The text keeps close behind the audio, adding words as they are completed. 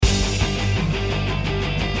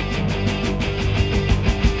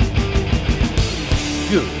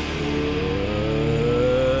Good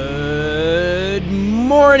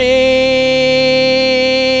morning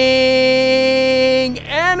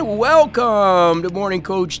and welcome to Morning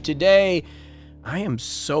Coach Today. I am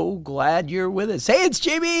so glad you're with us. Hey, it's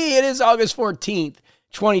JB. It is August 14th,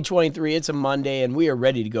 2023. It's a Monday and we are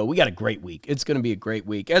ready to go. We got a great week. It's going to be a great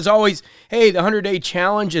week. As always, hey, the 100-day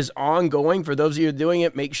challenge is ongoing. For those of you who are doing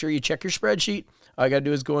it, make sure you check your spreadsheet. All you got to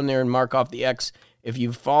do is go in there and mark off the X. If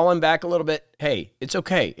you've fallen back a little bit, hey, it's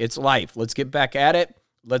okay. It's life. Let's get back at it.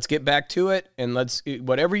 Let's get back to it. And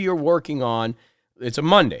whatever you're working on, it's a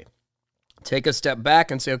Monday. Take a step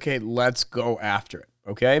back and say, okay, let's go after it.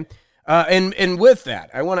 Okay. And with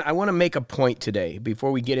that, I want to make a point today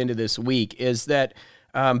before we get into this week is that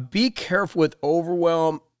be careful with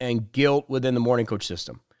overwhelm and guilt within the Morning Coach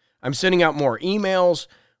system. I'm sending out more emails.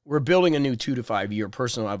 We're building a new 2 to 5 year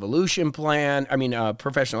personal evolution plan.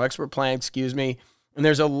 Professional expert plan, And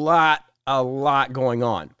there's a lot going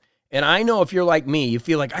on. And I know if you're like me, you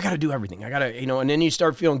feel like I got to do everything. And then you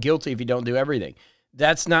start feeling guilty if you don't do everything.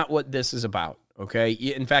 That's not what this is about. Okay.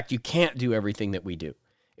 In fact, you can't do everything that we do.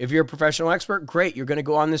 If you're a professional expert, great. You're going to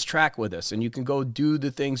go on this track with us and you can go do the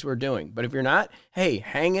things we're doing. But if you're not, hey,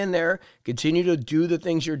 hang in there, continue to do the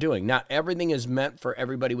things you're doing. Not everything is meant for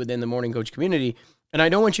everybody within the Morning Coach community. And I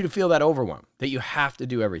don't want you to feel that overwhelmed, that you have to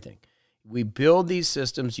do everything. We build these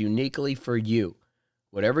systems uniquely for you.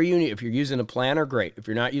 Whatever you need. If you're using a planner, great. If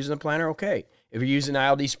you're not using a planner, okay. If you're using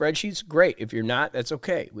ILD spreadsheets, great. If you're not, that's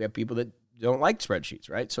okay. We have people that don't like spreadsheets,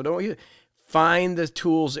 right? So don't find the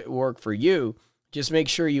tools that work for you. Just make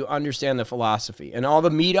sure you understand the philosophy. And all the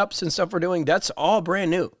meetups and stuff we're doing, that's all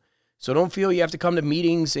brand new. So don't feel you have to come to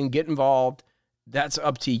meetings and get involved. That's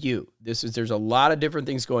up to you. There's a lot of different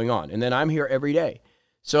things going on. And then I'm here every day.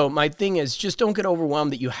 So my thing is just don't get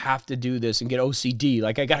overwhelmed that you have to do this and get OCD.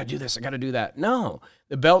 Like I got to do this, I got to do that. No,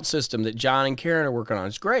 the belt system that John and Karen are working on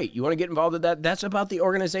is great. You want to get involved with that? That's about the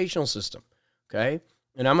organizational system. Okay.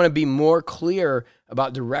 And I'm going to be more clear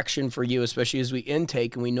about direction for you, especially as we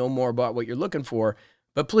intake and we know more about what you're looking for.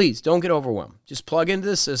 But please don't get overwhelmed. Just plug into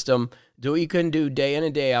the system, do what you can do day in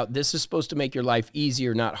and day out. This is supposed to make your life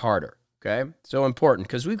easier, not harder. Okay. So important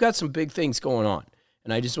because we've got some big things going on.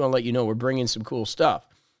 And I just want to let you know we're bringing some cool stuff.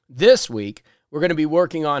 This week, we're going to be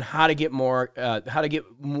working on how to get more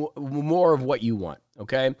of what you want.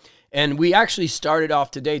 Okay. And we actually started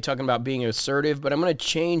off today talking about being assertive, but I'm going to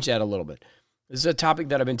change that a little bit. This is a topic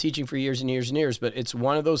that I've been teaching for years and years and years, but it's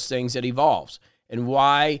one of those things that evolves. And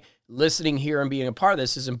why listening here and being a part of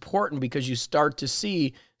this is important because you start to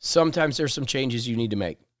see sometimes there's some changes you need to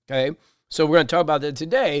make. Okay. So we're going to talk about that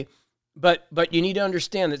today. But you need to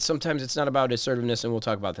understand that sometimes it's not about assertiveness, and we'll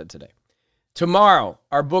talk about that today. Tomorrow,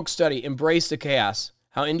 our book study, Embrace the Chaos,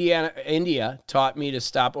 How India Taught Me to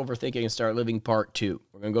Stop Overthinking and Start Living, Part 2.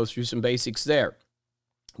 We're going to go through some basics there.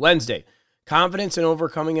 Wednesday, Confidence and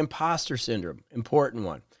Overcoming Imposter Syndrome, important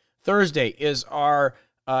one. Thursday is our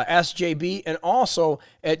SJB, and also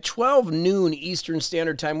at 12 noon Eastern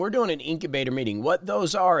Standard Time, we're doing an incubator meeting. What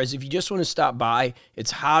those are is if you just want to stop by,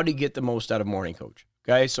 it's how to get the most out of Morning Coach.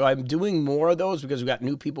 Okay, so I'm doing more of those because we've got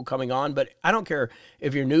new people coming on, but I don't care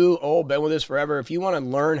if you're new, old, been with us forever. If you want to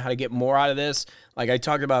learn how to get more out of this, like I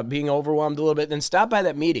talked about being overwhelmed a little bit, then stop by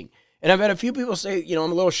that meeting. And I've had a few people say,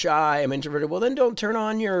 I'm a little shy, I'm introverted. Well, then don't turn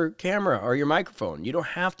on your camera or your microphone. You don't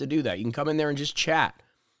have to do that. You can come in there and just chat.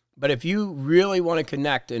 But if you really want to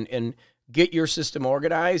connect and get your system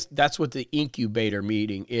organized, that's what the incubator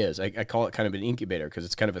meeting is. I call it kind of an incubator because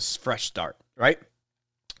it's kind of a fresh start, right?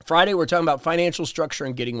 Friday, we're talking about financial structure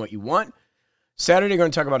and getting what you want. Saturday, we're going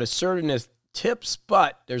to talk about assertiveness tips,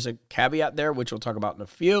 but there's a caveat there, which we'll talk about in a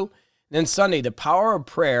few. And then Sunday, the power of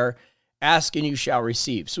prayer, ask and you shall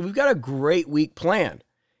receive. So we've got a great week planned.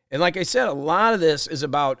 And like I said, a lot of this is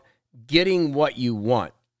about getting what you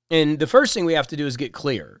want. And the first thing we have to do is get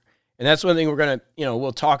clear. And that's one thing we're going to,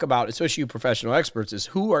 we'll talk about, especially you professional experts, is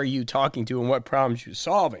who are you talking to and what problems you're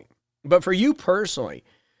solving. But for you personally,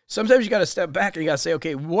 sometimes you got to step back and you got to say,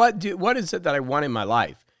 okay, what is it that I want in my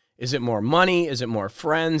life? Is it more money? Is it more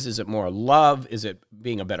friends? Is it more love? Is it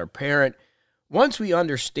being a better parent? Once we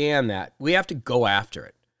understand that, we have to go after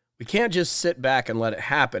it. We can't just sit back and let it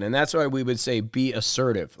happen. And that's why we would say be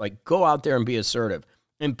assertive. Like go out there and be assertive.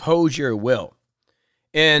 Impose your will.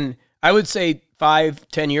 And I would say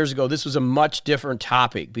 5-10 years ago, this was a much different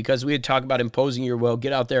topic because we had talked about imposing your will,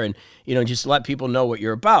 get out there and, just let people know what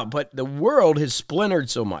you're about. But the world has splintered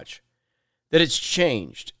so much that it's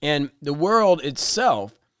changed. And the world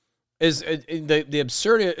itself is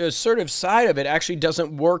the assertive side of it actually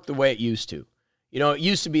doesn't work the way it used to. It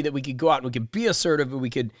used to be that we could go out and we could be assertive and we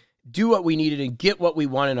could do what we needed and get what we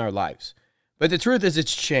want in our lives. But the truth is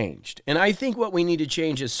it's changed. And I think what we need to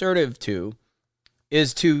change assertive to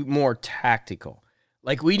is to more tactical.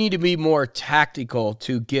 Like we need to be more tactical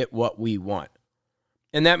to get what we want.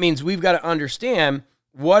 And that means we've got to understand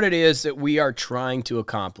what it is that we are trying to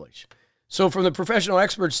accomplish. So from the professional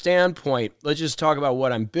expert standpoint, let's just talk about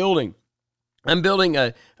what I'm building. I'm building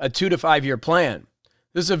a 2 to 5 year plan.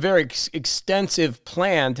 This is a very extensive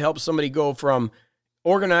plan to help somebody go from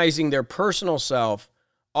organizing their personal self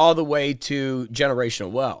all the way to generational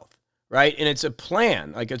wealth, right? And it's a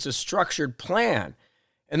plan, like it's a structured plan.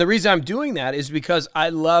 And the reason I'm doing that is because I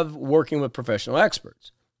love working with professional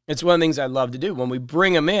experts. It's one of the things I love to do. When we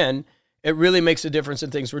bring them in, it really makes a difference in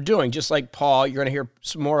things we're doing. Just like Paul, you're going to hear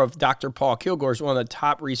some more of Dr. Paul Kilgore, who's one of the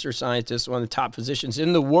top research scientists, one of the top physicians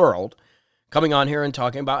in the world, coming on here and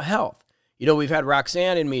talking about health. You know, we've had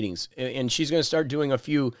Roxanne in meetings, and she's going to start doing a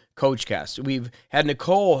few coach casts. We've had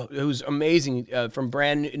Nicole, who's amazing, from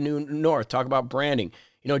Brand New North, talk about branding.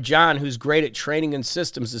 You know, John, who's great at training and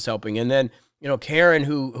systems, is helping. And then, you know, Karen,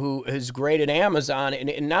 who is great at Amazon,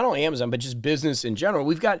 and not only Amazon, but just business in general.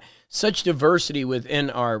 We've got such diversity within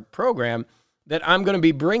our program that I'm going to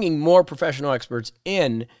be bringing more professional experts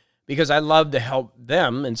in because I love to help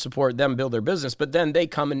them and support them build their business, but then they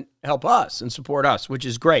come and help us and support us, which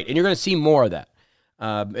is great. And you're going to see more of that.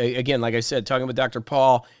 Again, like I said, talking with Dr.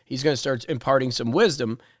 Paul, he's going to start imparting some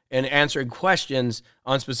wisdom and answering questions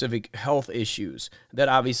on specific health issues that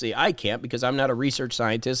obviously I can't because I'm not a research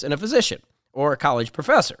scientist and a physician or a college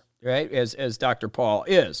professor, right, as Dr. Paul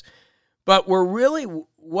is. But we're really,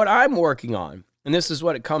 what I'm working on, and this is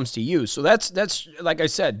what it comes to you. So that's like I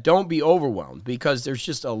said, don't be overwhelmed because there's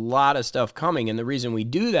just a lot of stuff coming. And the reason we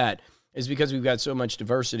do that is because we've got so much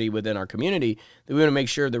diversity within our community that we want to make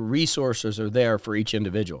sure the resources are there for each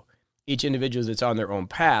individual. Each individual that's on their own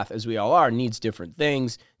path, as we all are, needs different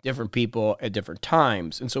things, different people at different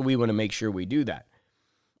times. And so we want to make sure we do that.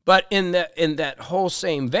 But in that whole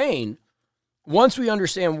same vein, once we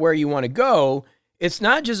understand where you want to go, it's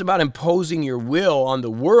not just about imposing your will on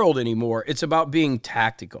the world anymore. It's about being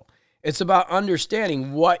tactical. It's about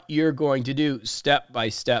understanding what you're going to do step by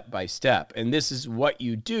step by step. And this is what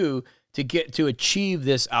you do to achieve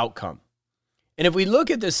this outcome. And if we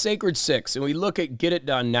look at the Sacred Six and we look at Get It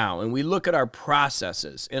Done Now and we look at our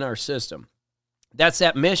processes in our system, that's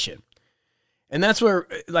that mission. And that's where,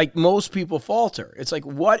 like, most people falter. It's like,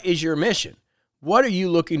 what is your mission? What are you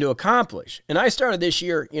looking to accomplish? And I started this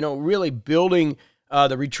year, really building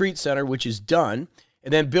the retreat center, which is done,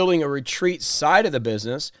 and then building a retreat side of the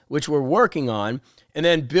business, which we're working on, and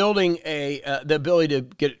then building the ability to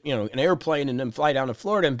get an airplane and then fly down to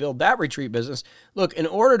Florida and build that retreat business. Look, in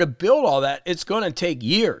order to build all that, it's going to take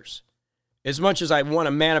years. As much as I want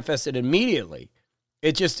to manifest it immediately,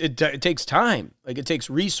 it takes time. Like, it takes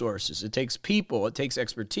resources, it takes people, it takes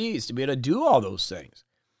expertise to be able to do all those things.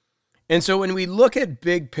 And so when we look at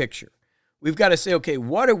big picture, we've got to say, okay,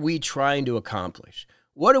 what are we trying to accomplish?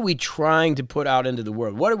 What are we trying to put out into the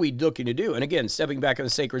world? What are we looking to do? And again, stepping back on the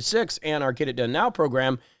Sacred Six and our Get It Done Now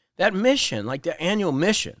program, that mission, like the annual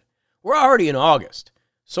mission, we're already in August.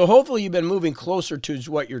 So hopefully you've been moving closer to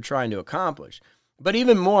what you're trying to accomplish. But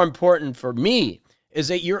even more important for me is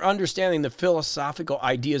that you're understanding the philosophical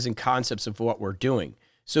ideas and concepts of what we're doing.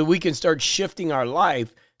 So we can start shifting our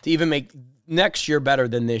life to even make next year better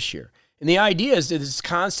than this year. And the idea is that this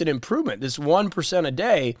constant improvement, this 1% a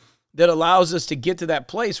day, that allows us to get to that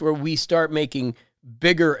place where we start making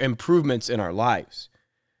bigger improvements in our lives.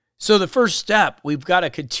 So the first step, we've got to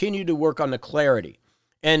continue to work on the clarity.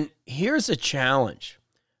 And here's a challenge.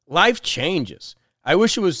 Life changes. I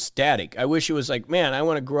wish it was static. I wish it was like, man, I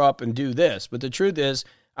want to grow up and do this. But the truth is,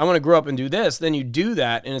 I want to grow up and do this. Then you do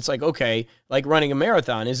that, and it's like, okay, like running a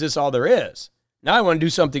marathon. Is this all there is? Now I want to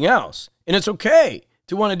do something else. And it's okay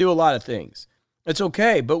to want to do a lot of things. It's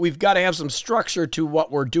okay, but we've got to have some structure to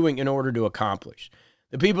what we're doing in order to accomplish.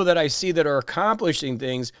 The people that I see that are accomplishing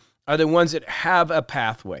things are the ones that have a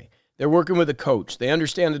pathway. They're working with a coach. They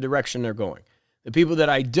understand the direction they're going. The people that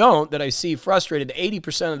I see frustrated,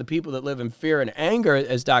 80% of the people that live in fear and anger,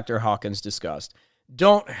 as Dr. Hawkins discussed,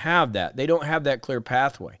 don't have that. They don't have that clear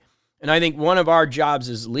pathway. And I think one of our jobs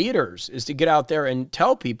as leaders is to get out there and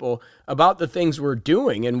tell people about the things we're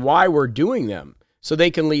doing and why we're doing them, so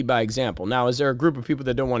they can lead by example. Now, is there a group of people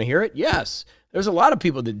that don't want to hear it? Yes. There's a lot of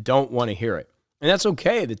people that don't want to hear it. And that's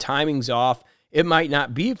okay. The timing's off. It might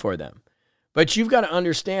not be for them. But you've got to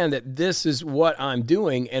understand that this is what I'm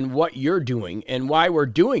doing and what you're doing, and why we're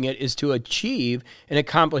doing it is to achieve and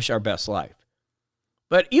accomplish our best life.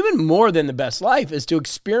 But even more than the best life is to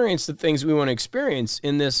experience the things we want to experience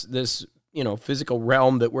in this physical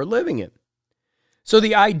realm that we're living in. So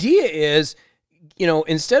the idea is,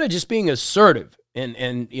 instead of just being assertive and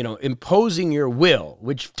imposing your will,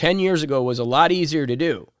 which 10 years ago was a lot easier to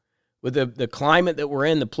do with the climate that we're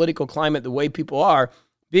in, the political climate, the way people are,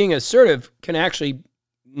 being assertive can actually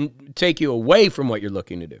take you away from what you're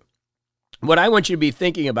looking to do. What I want you to be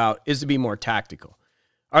thinking about is to be more tactical.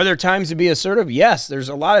 Are there times to be assertive? Yes, there's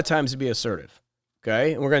a lot of times to be assertive.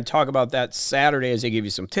 Okay, and we're going to talk about that Saturday as I give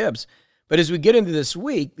you some tips. But as we get into this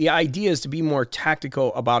week, the idea is to be more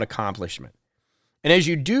tactical about accomplishment. And as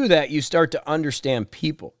you do that, you start to understand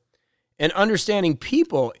people. And understanding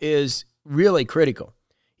people is really critical.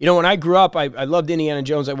 When I grew up, I loved Indiana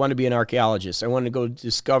Jones. I wanted to be an archaeologist. I wanted to go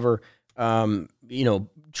discover,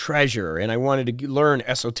 treasure, and I wanted to learn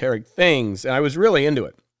esoteric things, and I was really into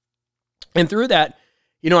it. And through that,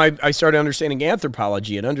 I started understanding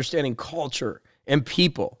anthropology and understanding culture and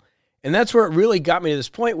people. And that's where it really got me to this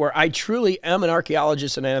point where I truly am an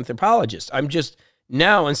archaeologist and an anthropologist. I'm just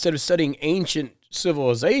now, instead of studying ancient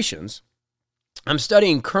civilizations, I'm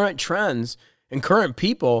studying current trends and current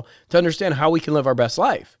people to understand how we can live our best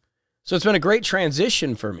life. So it's been a great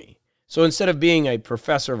transition for me. So instead of being a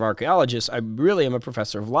professor of archaeologists, I really am a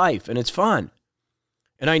professor of life, and it's fun.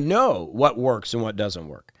 And I know what works and what doesn't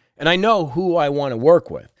work. And I know who I want to work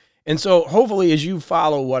with. And so hopefully as you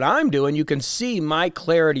follow what I'm doing, you can see my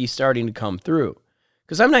clarity starting to come through.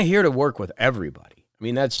 Because I'm not here to work with everybody. I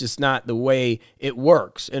mean, that's just not the way it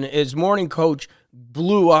works. And as Morning Coach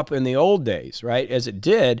blew up in the old days, right, as it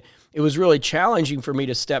did, it was really challenging for me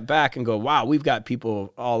to step back and go, wow, we've got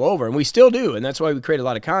people all over. And we still do. And that's why we create a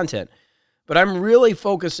lot of content. But I'm really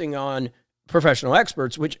focusing on professional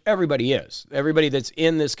experts, which everybody is. Everybody that's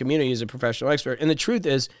in this community is a professional expert. And the truth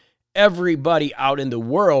is, everybody out in the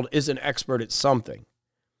world is an expert at something.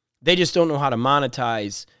 They just don't know how to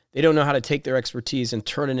monetize. They don't know how to take their expertise and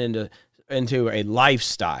turn it into a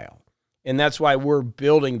lifestyle. And that's why we're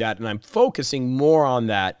building that. And I'm focusing more on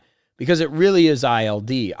that because it really is ILD.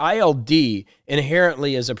 ILD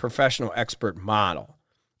inherently is a professional expert model.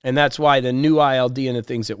 And that's why the new ILD and the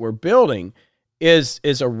things that we're building is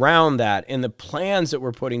around that. And the plans that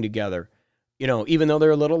we're putting together, even though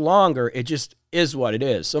they're a little longer, it just is what it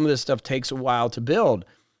is. Some of this stuff takes a while to build,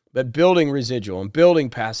 but building residual and building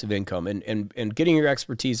passive income and getting your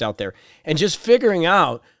expertise out there and just figuring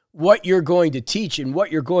out what you're going to teach and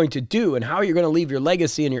what you're going to do and how you're going to leave your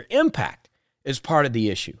legacy and your impact is part of the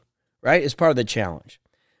issue, right? Is part of the challenge.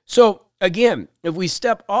 So again, if we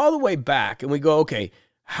step all the way back and we go, okay,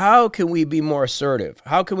 how can we be more assertive?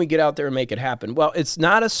 How can we get out there and make it happen? Well, it's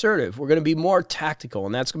not assertive. We're going to be more tactical,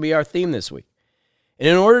 and that's going to be our theme this week. And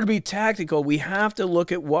in order to be tactical, we have to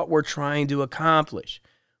look at what we're trying to accomplish.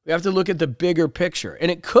 We have to look at the bigger picture. And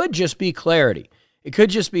it could just be clarity. It could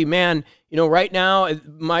just be, man, right now, at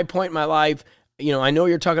my point in my life, I know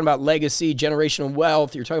you're talking about legacy, generational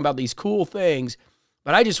wealth. You're talking about these cool things,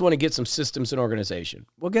 but I just want to get some systems and organization.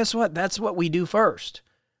 Well, guess what? That's what we do first,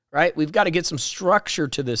 right? We've got to get some structure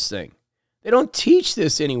to this thing. They don't teach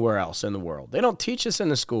this anywhere else in the world. They don't teach this in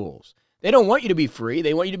the schools. They don't want you to be free.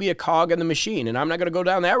 They want you to be a cog in the machine. And I'm not going to go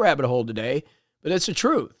down that rabbit hole today, but it's the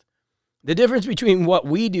truth. The difference between what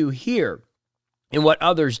we do here and what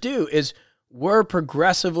others do is we're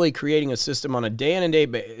progressively creating a system on a day in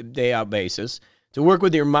and day out basis to work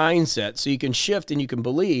with your mindset so you can shift and you can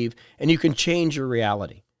believe and you can change your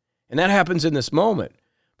reality. And that happens in this moment.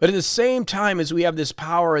 But at the same time as we have this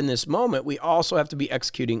power in this moment, we also have to be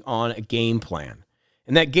executing on a game plan.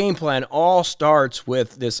 And that game plan all starts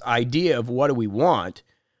with this idea of what do we want,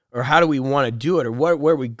 or how do we want to do it, or where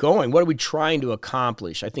are we going? What are we trying to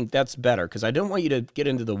accomplish? I think that's better because I don't want you to get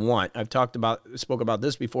into the want. I've spoke about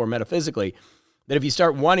this before metaphysically, that if you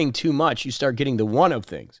start wanting too much, you start getting the want of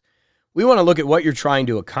things. We want to look at what you're trying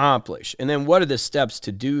to accomplish, and then what are the steps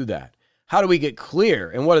to do that? How do we get clear,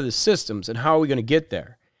 and what are the systems, and how are we going to get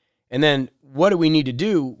there? And then what do we need to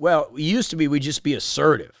do? Well, it used to be we'd just be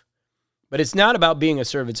assertive. But it's not about being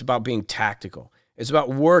assertive, it's about being tactical. It's about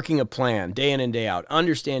working a plan day in and day out,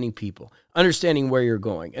 understanding people, understanding where you're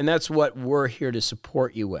going. And that's what we're here to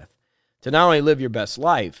support you with. To not only live your best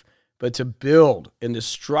life, but to build and to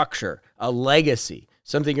structure a legacy,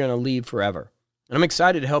 something you're going to leave forever. And I'm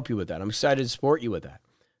excited to help you with that. I'm excited to support you with that.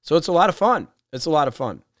 So it's a lot of fun. It's a lot of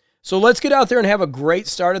fun. So let's get out there and have a great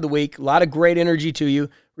start of the week. A lot of great energy to you.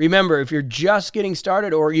 Remember, if you're just getting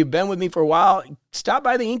started or you've been with me for a while, stop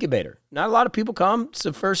by the incubator. Not a lot of people come. It's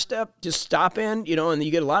the first step. Just stop in, and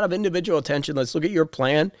you get a lot of individual attention. Let's look at your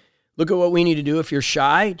plan. Look at what we need to do. If you're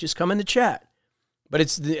shy, just come in the chat. But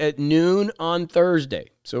it's at noon on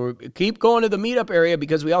Thursday. So keep going to the meetup area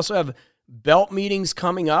because we also have belt meetings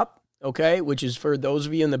coming up, okay, which is for those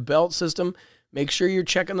of you in the belt system. Make sure you're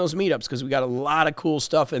checking those meetups because we got a lot of cool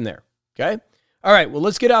stuff in there, okay? All right, well,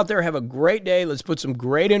 let's get out there, have a great day. Let's put some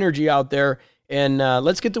great energy out there, and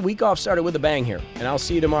let's get the week off started with a bang here. And I'll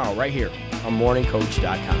see you tomorrow right here on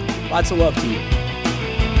morningcoach.com. Lots of love to you.